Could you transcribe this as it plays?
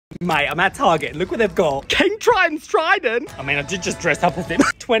Mate, I'm at Target and look what they've got. King Triton's Trident. I mean, I did just dress up as him.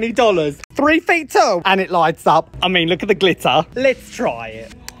 $20. 3 feet tall. And it lights up. I mean, look at the glitter. Let's try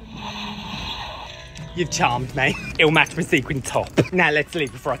it. You've charmed me. It'll match my sequin top. Now let's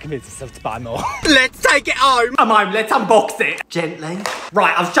leave before I convince myself to buy more. Let's take it home. I'm home, let's unbox it. Gently.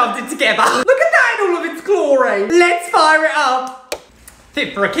 Right, I've shoved it together. Look at that in all of its glory. Let's fire it up.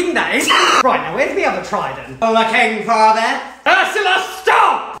 Fit for a king, that is. Right, now where's the other Trident? Oh, the king, father. Ursula,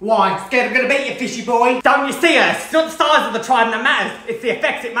 stop! Why? Scared I'm gonna beat you, fishy boy? Don't you see her? It's not the size of the Trident that matters. It's the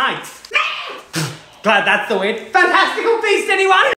effects it makes. Glad that's the win. Fantastical beast, anyone?